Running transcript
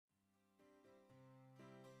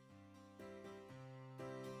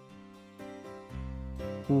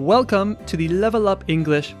Welcome to the Level Up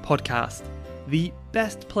English podcast, the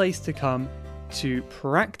best place to come to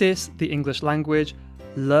practice the English language,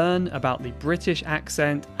 learn about the British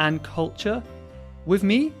accent and culture, with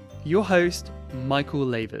me, your host, Michael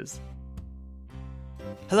Lavers.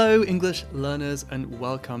 Hello, English learners, and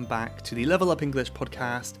welcome back to the Level Up English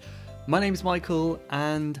podcast. My name's Michael,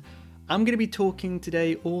 and I'm going to be talking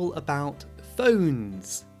today all about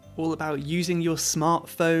phones, all about using your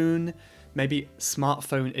smartphone, maybe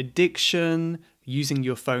smartphone addiction, using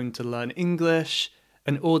your phone to learn English,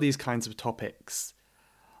 and all these kinds of topics.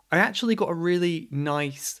 I actually got a really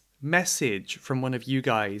nice message from one of you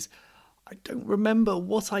guys. I don't remember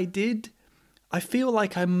what I did. I feel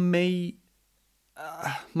like I may...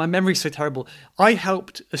 my memory's so terrible. I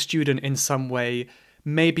helped a student in some way.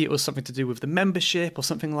 Maybe it was something to do with the membership or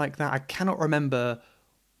something like that. I cannot remember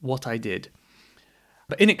what I did.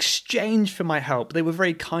 But in exchange for my help, they were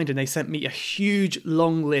very kind and they sent me a huge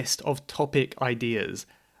long list of topic ideas.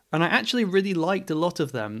 And I actually really liked a lot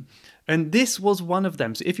of them. And this was one of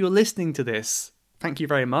them. So if you're listening to this, thank you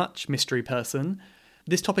very much, mystery person.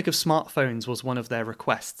 This topic of smartphones was one of their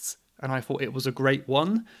requests. And I thought it was a great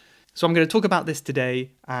one. So I'm going to talk about this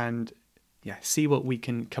today and see what we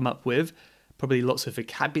can come up with. Probably lots of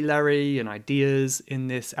vocabulary and ideas in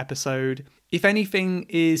this episode. If anything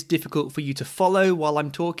is difficult for you to follow while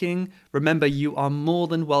I'm talking, remember you are more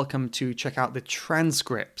than welcome to check out the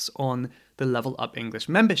transcripts on the Level Up English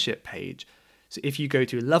membership page. So if you go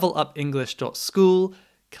to levelupenglish.school,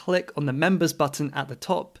 click on the members button at the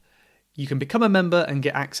top, you can become a member and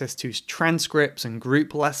get access to transcripts and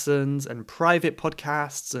group lessons and private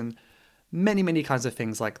podcasts and many, many kinds of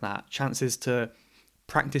things like that. Chances to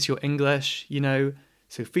practice your English,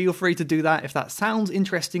 so feel free to do that if that sounds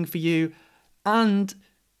interesting for you. And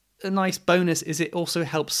a nice bonus is it also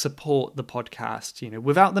helps support the podcast.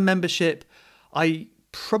 Without the membership, I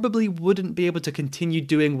probably wouldn't be able to continue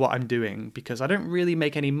doing what I'm doing because I don't really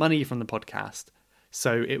make any money from the podcast.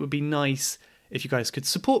 So it would be nice if you guys could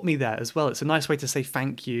support me there as well. It's a nice way to say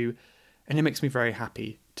thank you, and it makes me very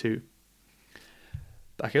happy too.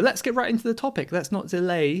 Okay, let's get right into the topic. Let's not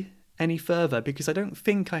delay any further because I don't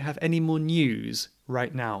think I have any more news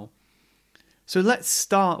right now. So let's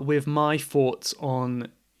start with my thoughts on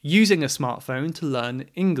using a smartphone to learn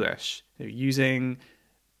English, using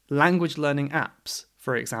language learning apps,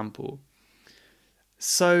 for example.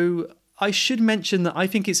 So I should mention that I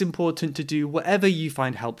think it's important to do whatever you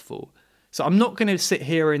find helpful. So I'm not going to sit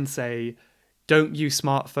here and say, don't use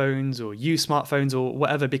smartphones or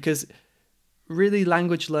whatever, because really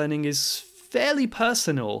language learning is fairly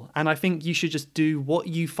personal, and I think you should just do what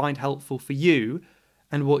you find helpful for you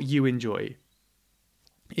and what you enjoy.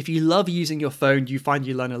 If you love using your phone, you find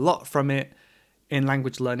you learn a lot from it in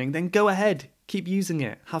language learning, then go ahead, keep using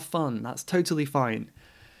it, have fun, that's totally fine.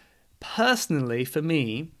 Personally, for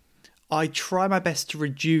me, I try my best to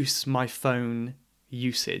reduce my phone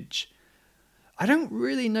usage. I don't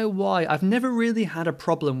really know why. I've never really had a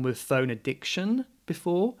problem with phone addiction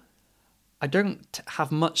before. I don't have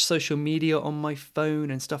much social media on my phone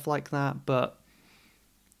and stuff like that, but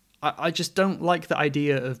I just don't like the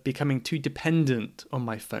idea of becoming too dependent on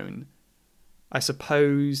my phone. I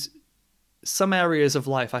suppose some areas of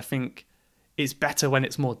life I think it's better when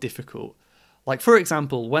it's more difficult. Like, for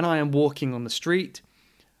example, when I am walking on the street,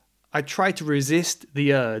 I try to resist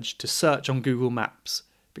the urge to search on Google Maps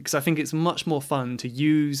because I think it's much more fun to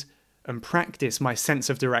use and practice my sense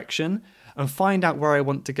of direction and find out where I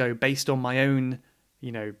want to go based on my own,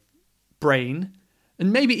 brain.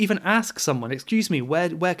 And maybe even ask someone, excuse me,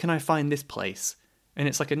 where can I find this place? And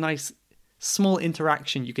it's like a nice small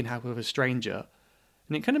interaction you can have with a stranger.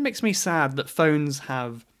 And it kind of makes me sad that phones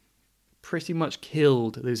have pretty much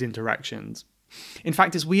killed those interactions. In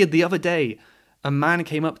fact, it's weird. The other day, a man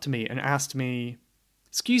came up to me and asked me,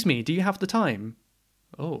 excuse me, do you have the time?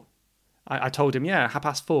 Oh, I told him,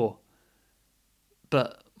 4:30.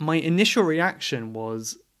 But my initial reaction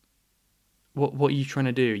was, what are you trying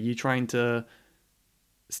to do? Are you trying to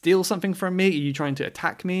steal something from me? Are you trying to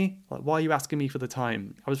attack me? Like, why are you asking me for the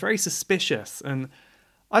time? I was very suspicious, and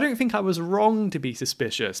I don't think I was wrong to be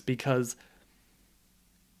suspicious because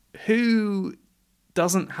who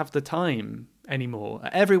doesn't have the time anymore?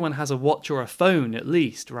 Everyone has a watch or a phone at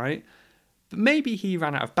least, right? But maybe he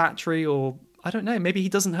ran out of battery, or I don't know, maybe he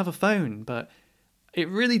doesn't have a phone, but it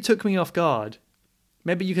really took me off guard.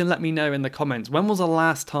 Maybe you can let me know in the comments, when was the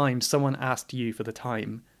last time someone asked you for the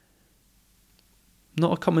time?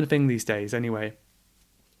 Not a common thing these days, anyway.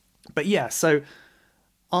 But so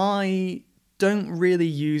I don't really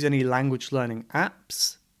use any language learning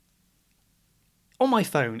apps. on my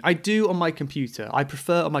phone. I do on my computer. I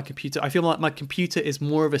prefer on my computer. I feel like my computer is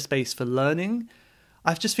more of a space for learning.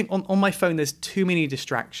 I just think on my phone there's too many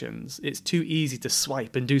distractions. It's too easy to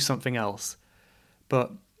swipe and do something else.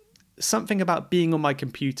 But something about being on my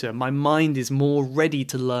computer, my mind is more ready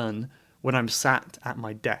to learn when I'm sat at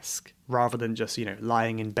my desk rather than just,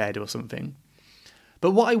 lying in bed or something.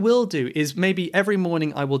 But what I will do is maybe every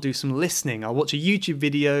morning I will do some listening. I'll watch a YouTube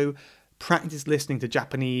video, practice listening to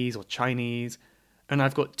Japanese or Chinese, and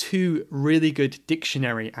I've got 2 really good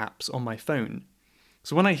dictionary apps on my phone.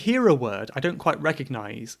 So when I hear a word I don't quite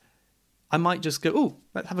recognize, I might just go, oh,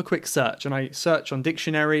 let's have a quick search. And I search on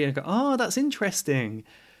dictionary and go, oh, that's interesting.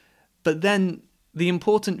 But then the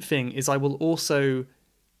important thing is I will also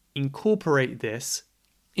incorporate this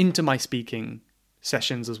into my speaking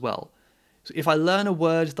sessions as well. So if I learn a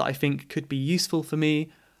word that I think could be useful for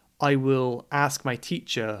me, I will ask my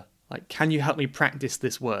teacher, can you help me practice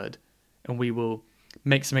this word? And we will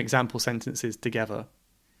make some example sentences together.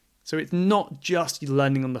 So it's not just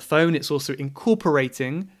learning on the phone, it's also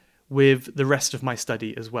incorporating with the rest of my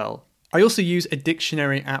study as well. I also use a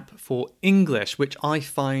dictionary app for English, which I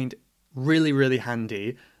find really, really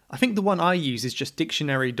handy. I think the one I use is just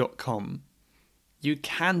dictionary.com. You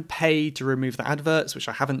can pay to remove the adverts, which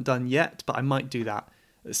I haven't done yet, but I might do that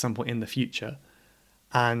at some point in the future.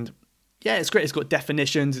 And yeah, it's great. It's got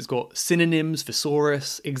definitions, it's got synonyms,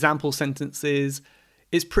 thesaurus, example sentences.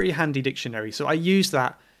 It's pretty handy dictionary. So I use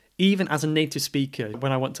that even as a native speaker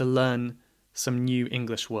when I want to learn some new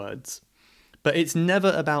English words. But it's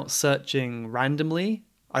never about searching randomly.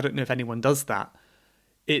 I don't know if anyone does that.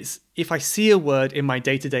 It's if I see a word in my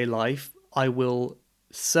day-to-day life, I will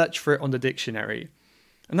search for it on the dictionary.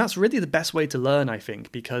 And that's really the best way to learn, I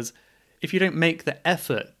think, because if you don't make the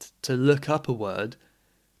effort to look up a word,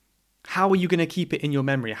 how are you going to keep it in your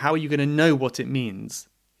memory? How are you going to know what it means?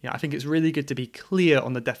 Yeah, I think it's really good to be clear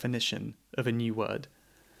on the definition of a new word.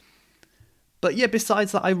 But yeah,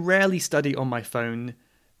 besides that, I rarely study on my phone.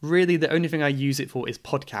 Really, the only thing I use it for is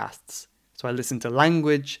podcasts. So I listen to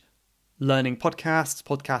language learning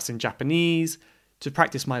podcasts in Japanese to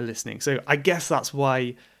practice my listening. So I guess that's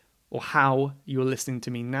why or how you're listening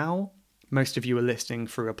to me now. Most of you are listening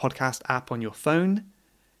through a podcast app on your phone.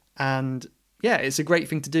 And yeah, it's a great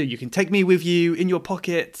thing to do. You can take me with you in your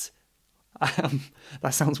pocket.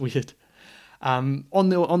 That sounds weird. On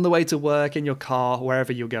the way to work, in your car,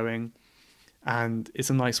 wherever you're going. And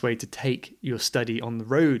it's a nice way to take your study on the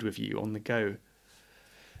road with you, on the go.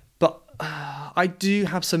 But I do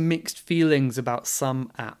have some mixed feelings about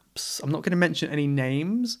some apps. I'm not going to mention any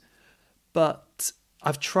names, but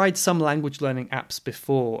I've tried some language learning apps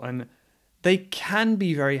before, and they can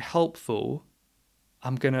be very helpful.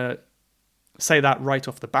 I'm going to say that right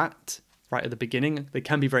off the bat, right at the beginning. They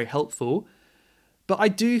can be very helpful. But I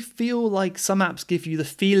do feel like some apps give you the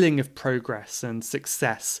feeling of progress and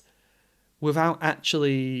success without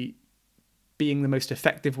actually being the most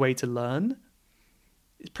effective way to learn.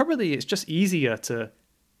 It's just easier to,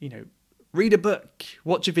 read a book,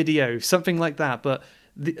 watch a video, something like that. But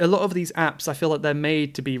a lot of these apps, I feel like they're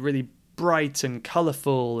made to be really bright and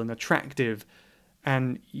colourful and attractive.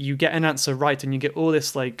 And you get an answer right and you get all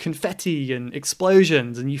this confetti and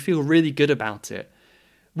explosions and you feel really good about it.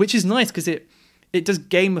 Which is nice because it does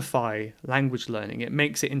gamify language learning. It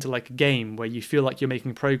makes it into a game where you feel like you're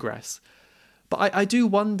making progress. But I do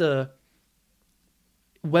wonder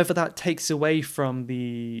whether that takes away from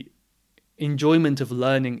the enjoyment of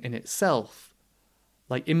learning in itself.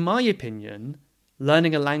 In my opinion,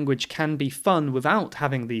 learning a language can be fun without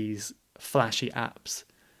having these flashy apps.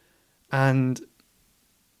 And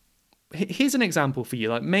here's an example for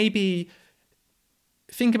you. Maybe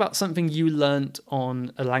think about something you learnt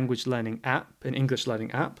on a language learning app, an English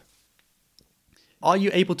learning app. Are you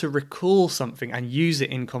able to recall something and use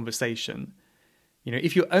it in conversation?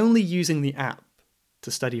 If you're only using the app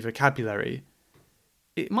to study vocabulary,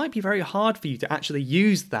 it might be very hard for you to actually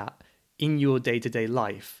use that in your day-to-day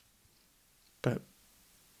life. But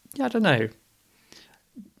yeah, I don't know.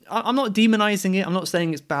 I'm not demonizing it. I'm not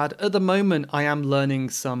saying it's bad. At the moment, I am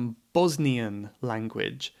learning some Bosnian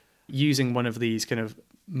language using one of these kind of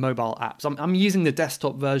mobile apps. I'm using the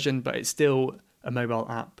desktop version, but it's still a mobile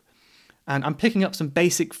app. And I'm picking up some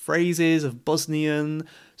basic phrases of Bosnian,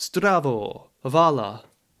 Stravo, Hvala.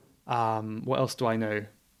 What else do I know?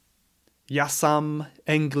 Ja sam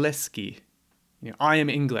engleski. I am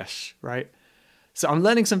English, right? So I'm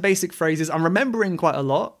learning some basic phrases. I'm remembering quite a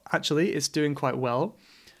lot, actually. It's doing quite well.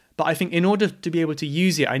 But I think in order to be able to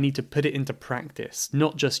use it, I need to put it into practice,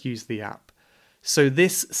 not just use the app. So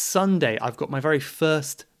this Sunday, I've got my very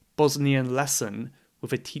first Bosnian lesson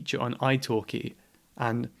with a teacher on italki.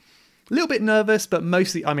 And A little bit nervous, but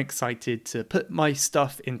mostly I'm excited to put my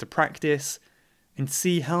stuff into practice and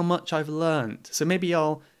see how much I've learned. So maybe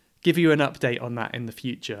I'll give you an update on that in the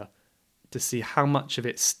future to see how much of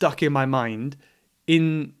it stuck in my mind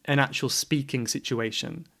in an actual speaking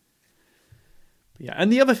situation. Yeah,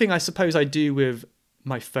 and the other thing I suppose I do with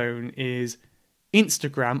my phone is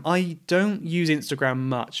Instagram. I don't use Instagram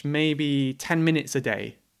much, maybe 10 minutes a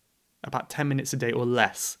day, about 10 minutes a day or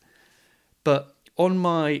less. But on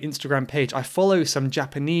my Instagram page, I follow some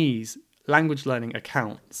Japanese language learning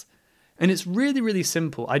accounts. And it's really, really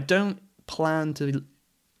simple. I don't plan to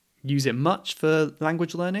use it much for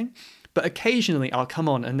language learning, but occasionally I'll come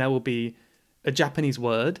on and there will be a Japanese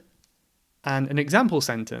word and an example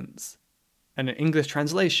sentence and an English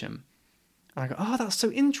translation. And I go, oh, that's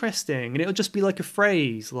so interesting. And it'll just be like a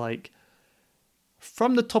phrase, like,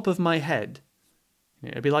 from the top of my head.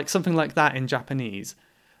 It'll be like something like that in Japanese.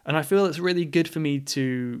 And I feel it's really good for me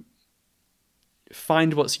to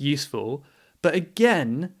find what's useful. But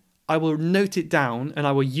again, I will note it down and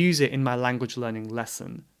I will use it in my language learning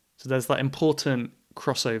lesson. So there's that important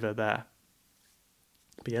crossover there.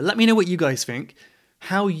 But yeah, let me know what you guys think.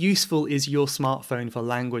 How useful is your smartphone for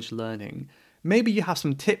language learning? Maybe you have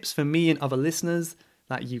some tips for me and other listeners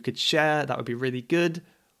that you could share. That would be really good.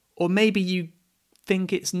 Or maybe you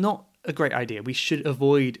think it's not a great idea. We should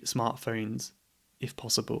avoid smartphones if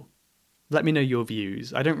possible. Let me know your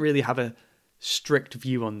views. I don't really have a strict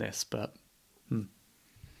view on this, but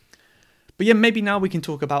yeah, maybe now we can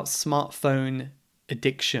talk about smartphone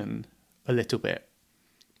addiction a little bit.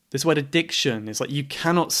 This word addiction is like you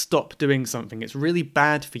cannot stop doing something. It's really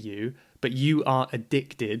bad for you, but you are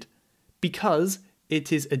addicted because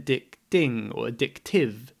it is addicting or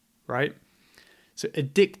addictive, right? So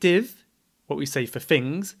addictive, what we say for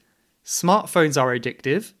things, smartphones are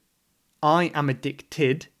addictive. I am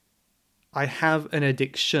addicted. I have an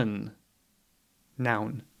addiction.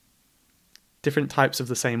 Noun. Different types of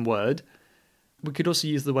the same word. We could also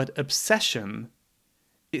use the word obsession.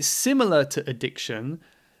 It's similar to addiction.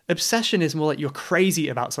 Obsession is more like you're crazy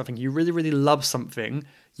about something. You really, really love something.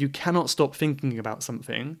 You cannot stop thinking about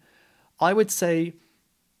something. I would say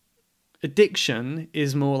addiction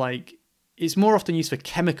is more like, it's more often used for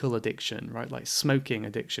chemical addiction, right? Like smoking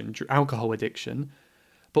addiction, alcohol addiction.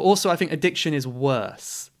 But also I think addiction is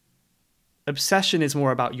worse. Obsession is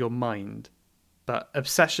more about your mind. But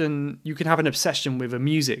obsession, you can have an obsession with a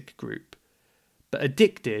music group. But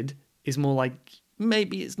addicted is more like,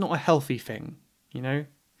 maybe it's not a healthy thing, you know?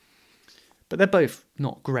 But they're both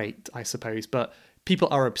not great, I suppose. But people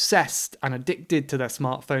are obsessed and addicted to their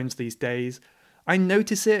smartphones these days. I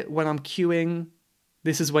notice it when I'm queuing.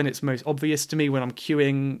 This is when it's most obvious to me. When I'm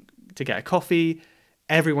queuing to get a coffee,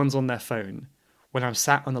 everyone's on their phone. When I'm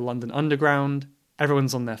sat on the London Underground,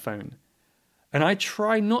 everyone's on their phone. And I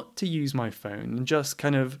try not to use my phone and just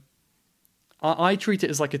kind of, I treat it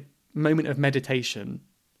as like a moment of meditation,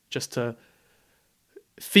 just to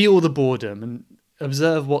feel the boredom and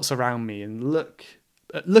observe what's around me and look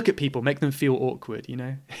at people, make them feel awkward, you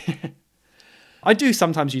know? I do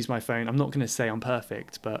sometimes use my phone. I'm not going to say I'm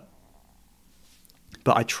perfect, but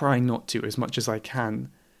I try not to as much as I can.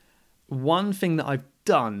 One thing that I've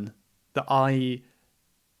done that I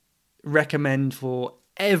recommend for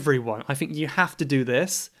everyone, I think you have to do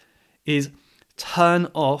this, is turn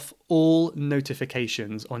off all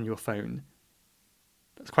notifications on your phone.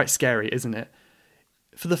 That's quite scary, isn't it?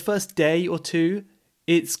 For the first day or two,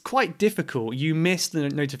 it's quite difficult. You miss the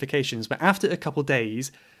notifications, but after a couple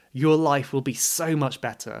days, your life will be so much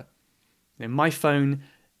better. And my phone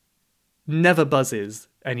never buzzes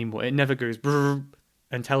anymore. It never goes brrr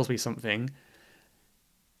and tells me something.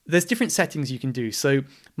 There's different settings you can do. So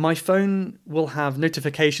my phone will have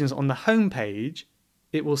notifications on the home page.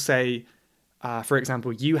 It will say, for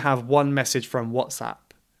example, you have one message from WhatsApp,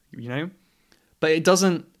 you know? But it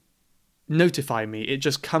doesn't notify me. It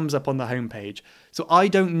just comes up on the homepage. So I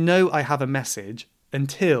don't know I have a message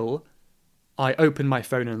until I open my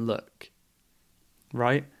phone and look,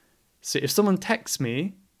 right? So if someone texts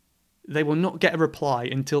me, they will not get a reply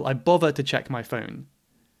until I bother to check my phone.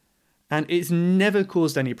 And it's never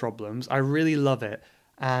caused any problems. I really love it.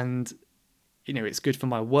 And, you know, it's good for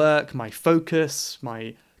my work, my focus,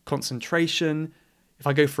 my concentration. If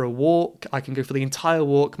I go for a walk, I can go for the entire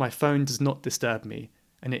walk. My phone does not disturb me.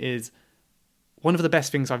 And it is one of the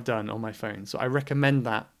best things I've done on my phone. So I recommend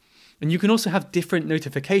that. And you can also have different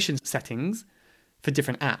notification settings for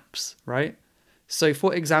different apps, right? So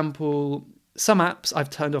for example, some apps I've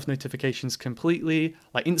turned off notifications completely,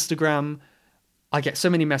 like Instagram. I get so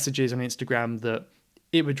many messages on Instagram that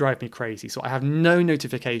it would drive me crazy. So I have no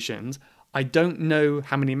notifications. I don't know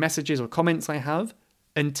how many messages or comments I have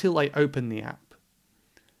until I open the app.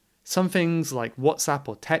 Some things like WhatsApp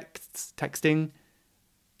or texting,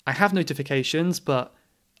 I have notifications, but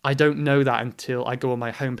I don't know that until I go on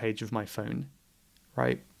my homepage of my phone,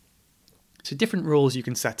 right? So different rules you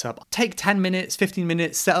can set up. Take 10 minutes, 15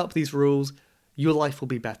 minutes, set up these rules. Your life will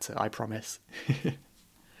be better, I promise.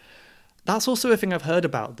 That's also a thing I've heard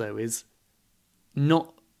about, though, is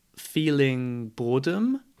not feeling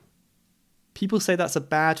boredom. People say that's a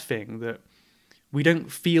bad thing, that we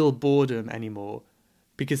don't feel boredom anymore.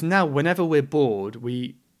 Because now, whenever we're bored,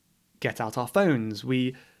 we get out our phones.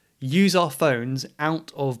 We use our phones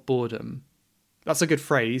out of boredom. That's a good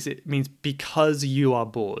phrase. It means because you are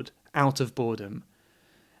bored, out of boredom.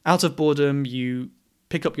 Out of boredom, you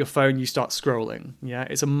pick up your phone, you start scrolling. Yeah,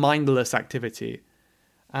 it's a mindless activity.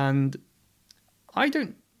 And I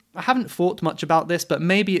haven't thought much about this, but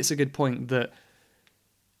maybe it's a good point that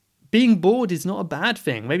being bored is not a bad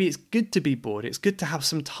thing. Maybe it's good to be bored. It's good to have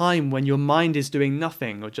some time when your mind is doing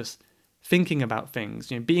nothing or just thinking about things.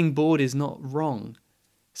 Being bored is not wrong.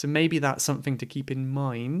 So maybe that's something to keep in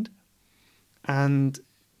mind. And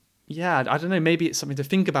yeah, I don't know, maybe it's something to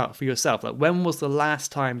think about for yourself. Like, when was the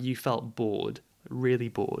last time you felt bored? Really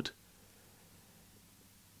bored?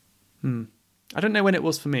 I don't know when it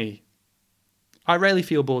was for me. I rarely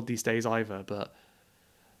feel bored these days either, but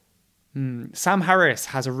Sam Harris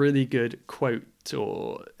has a really good quote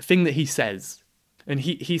or thing that he says. And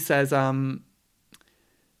he says,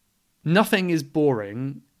 nothing is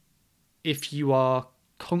boring if you are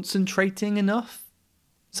concentrating enough.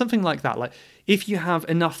 Something like that. Like, if you have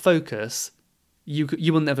enough focus, you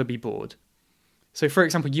will never be bored. So, for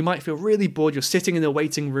example, you might feel really bored. You're sitting in the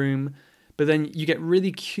waiting room, but then you get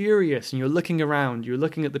really curious and you're looking around. You're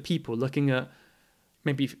looking at the people, looking at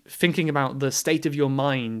maybe thinking about the state of your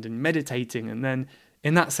mind and meditating. And then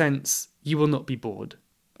in that sense, you will not be bored.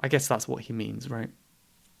 I guess that's what he means, right?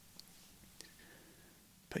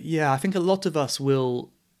 But yeah, I think a lot of us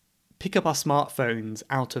will pick up our smartphones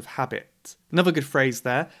out of habit. Another good phrase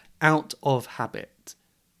there, out of habit.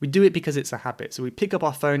 We do it because it's a habit. So we pick up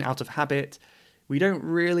our phone out of habit. We don't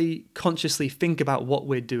really consciously think about what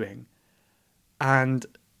we're doing. And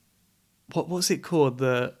what's it called?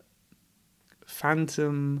 The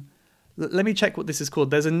phantom... Let me check what this is called.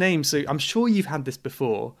 There's a name, so I'm sure you've had this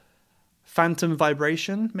before. Phantom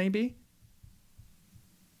vibration, maybe?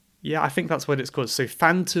 Yeah, I think that's what it's called. So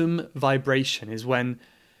phantom vibration is when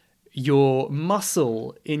your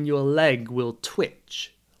muscle in your leg will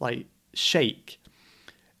twitch, like shake.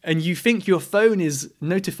 And you think your phone is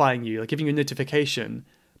notifying you, like giving you a notification,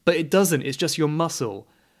 but it doesn't. It's just your muscle.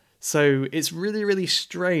 So it's really, really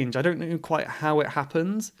strange. I don't know quite how it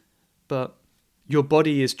happens, but your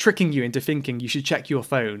body is tricking you into thinking you should check your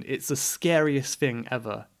phone. It's the scariest thing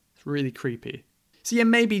ever. It's really creepy. So yeah,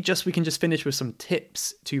 maybe we can just finish with some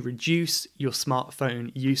tips to reduce your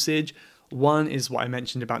smartphone usage. One is what I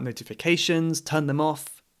mentioned about notifications, turn them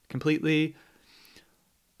off completely.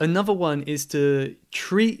 Another one is to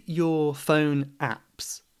treat your phone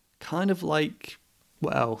apps kind of like,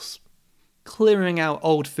 what else? Clearing out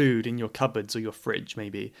old food in your cupboards or your fridge,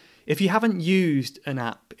 maybe. If you haven't used an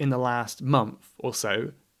app in the last month or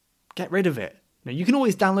so, get rid of it. Now, you can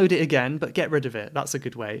always download it again, but get rid of it. That's a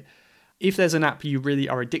good way. If there's an app you really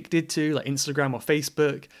are addicted to, like Instagram or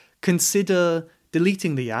Facebook, consider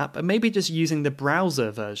deleting the app and maybe just using the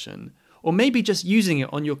browser version, or maybe just using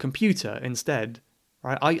it on your computer instead.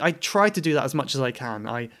 Right? I try to do that as much as I can.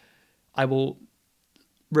 I will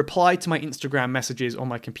reply to my Instagram messages on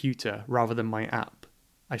my computer rather than my app.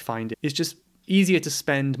 I find it's just easier to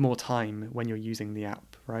spend more time when you're using the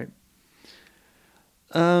app, right?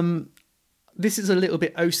 This is a little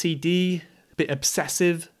bit OCD, a bit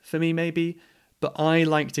obsessive for me maybe, but I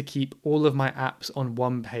like to keep all of my apps on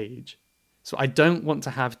one page. So I don't want to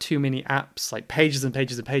have too many apps, like pages and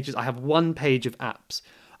pages and pages. I have one page of apps.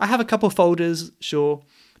 I have a couple folders, sure,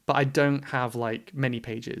 but I don't have like many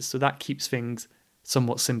pages. So that keeps things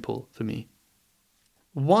somewhat simple for me.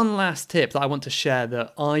 One last tip that I want to share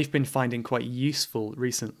that I've been finding quite useful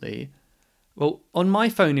recently. Well, on my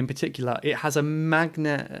phone in particular, it has a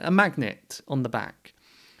magnet on the back.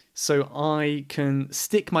 So I can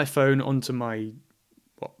stick my phone onto my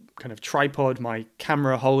kind of tripod, my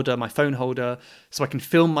camera holder, my phone holder, so I can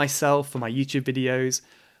film myself for my YouTube videos.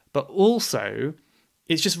 But also,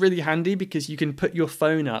 it's just really handy because you can put your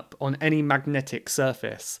phone up on any magnetic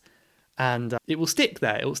surface and it will stick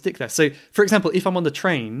there. It will stick there. So, for example, if I'm on the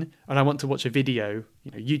train and I want to watch a video,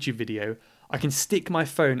 YouTube video, I can stick my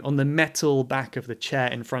phone on the metal back of the chair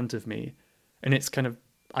in front of me, and it's kind of,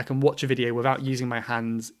 I can watch a video without using my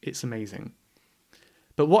hands. It's amazing.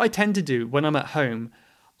 But what I tend to do when I'm at home,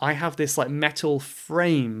 I have this like metal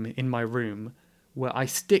frame in my room where I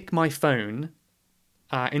stick my phone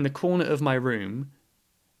in the corner of my room,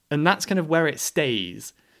 and that's kind of where it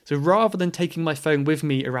stays. So rather than taking my phone with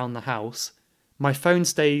me around the house, my phone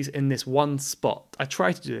stays in this one spot. I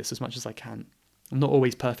try to do this as much as I can. I'm not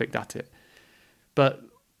always perfect at it. But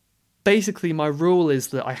basically my rule is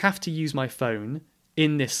that I have to use my phone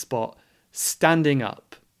in this spot standing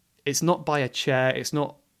up. It's not by a chair, it's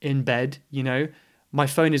not in bed, you know. My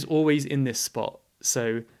phone is always in this spot.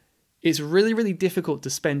 So it's really, really difficult to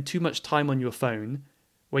spend too much time on your phone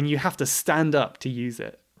when you have to stand up to use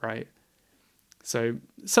it, right? So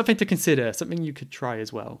something to consider, something you could try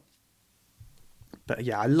as well. But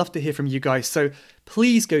yeah, I'd love to hear from you guys. So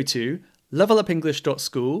please go to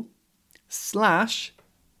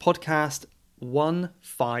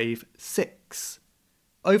levelupenglish.school/podcast156.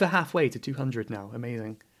 Over halfway to 200 now.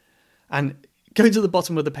 Amazing. And go to the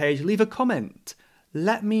bottom of the page, leave a comment.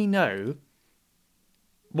 Let me know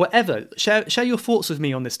whatever. Share your thoughts with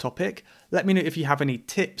me on this topic. Let me know if you have any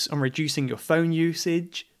tips on reducing your phone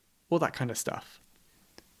usage, all that kind of stuff.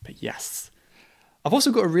 But yes, I've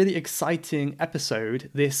also got a really exciting episode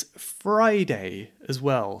this Friday as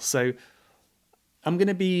well. So I'm going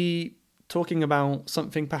to be talking about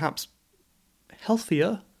something perhaps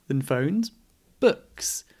healthier than phones,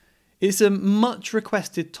 books. It's a much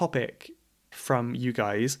requested topic from you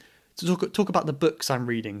guys to talk about the books I'm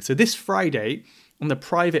reading. So this Friday on the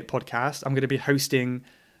private podcast, I'm going to be hosting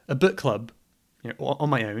a book club, on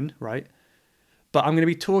my own, right? But I'm going to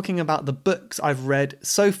be talking about the books I've read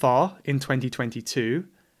so far in 2022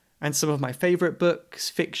 and some of my favourite books,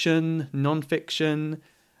 fiction, non-fiction,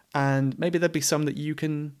 and maybe there'll be some that you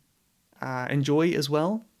can enjoy as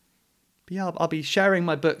well. But yeah, I'll be sharing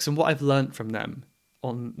my books and what I've learned from them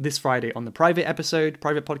on this Friday on the private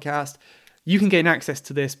podcast. You can gain access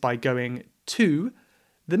to this by going to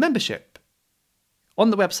the membership. On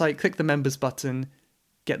the website, click the members button,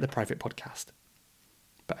 get the private podcast.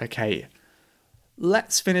 But okay,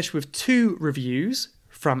 let's finish with 2 reviews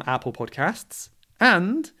from Apple Podcasts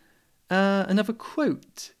and another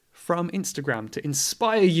quote from Instagram to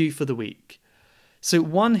inspire you for the week. So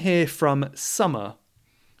one here from Summer,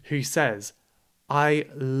 who says, I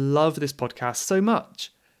love this podcast so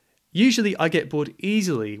much. Usually I get bored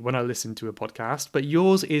easily when I listen to a podcast, but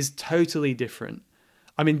yours is totally different.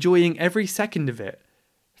 I'm enjoying every second of it.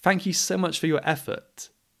 Thank you so much for your effort.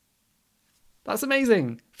 That's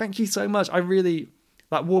amazing. Thank you so much.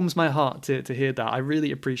 That warms my heart to hear that. I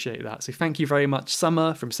really appreciate that. So thank you very much,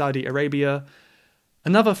 Summer from Saudi Arabia.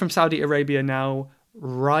 Another from Saudi Arabia now,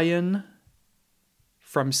 Ryan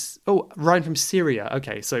from Syria.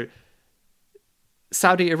 Okay, so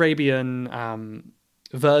Saudi Arabian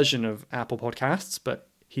version of Apple Podcasts, but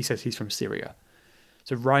he says he's from Syria.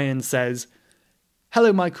 So Ryan says,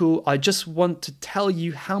 hello, Michael. I just want to tell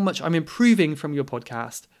you how much I'm improving from your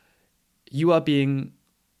podcast. You are being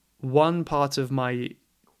one part of my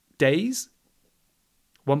days.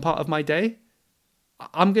 One part of my day.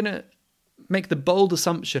 I'm going to make the bold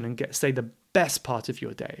assumption and say the best part of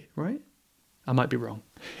your day, right? I might be wrong.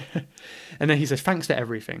 And then he says, thanks for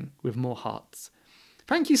everything, with more hearts.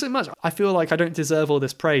 Thank you so much. I feel like I don't deserve all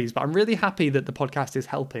this praise, but I'm really happy that the podcast is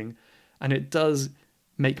helping and it does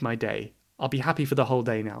make my day. I'll be happy for the whole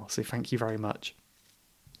day now. So thank you very much.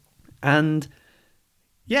 And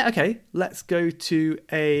yeah, okay, let's go to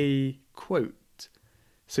a quote.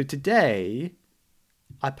 So today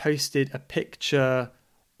I posted a picture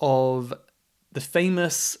of the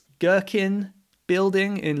famous Gherkin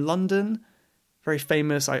building in London. Very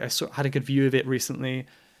famous. I had a good view of it recently.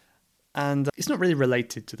 And it's not really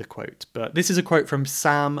related to the quote, but this is a quote from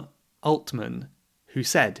Sam Altman, who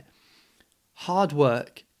said, hard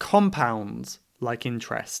work compounds like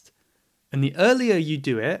interest. And the earlier you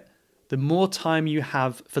do it, the more time you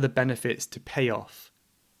have for the benefits to pay off.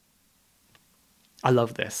 I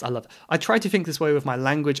love this. I try to think this way with my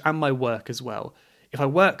language and my work as well. If I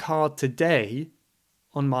work hard today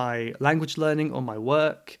on my language learning or my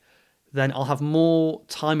work, then I'll have more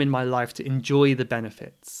time in my life to enjoy the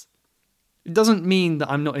benefits. It doesn't mean that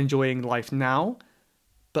I'm not enjoying life now,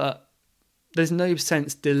 but there's no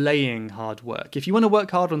sense delaying hard work. If you want to work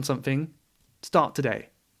hard on something, start today.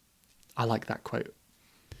 I like that quote.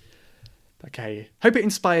 Okay, hope it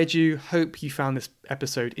inspired you. Hope you found this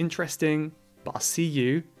episode interesting, but I'll see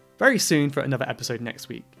you very soon for another episode next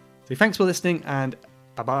week. So thanks for listening and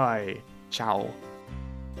bye-bye. Ciao.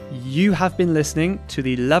 You have been listening to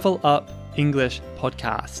the Level Up English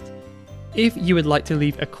podcast. If you would like to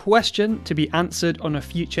leave a question to be answered on a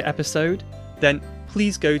future episode, then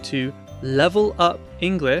please go to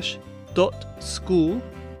levelupenglish.school/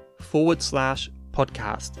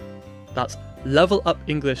 podcast. That's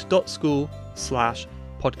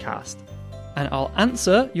levelupenglish.school/podcast. And I'll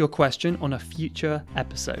answer your question on a future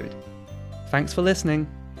episode. Thanks for listening.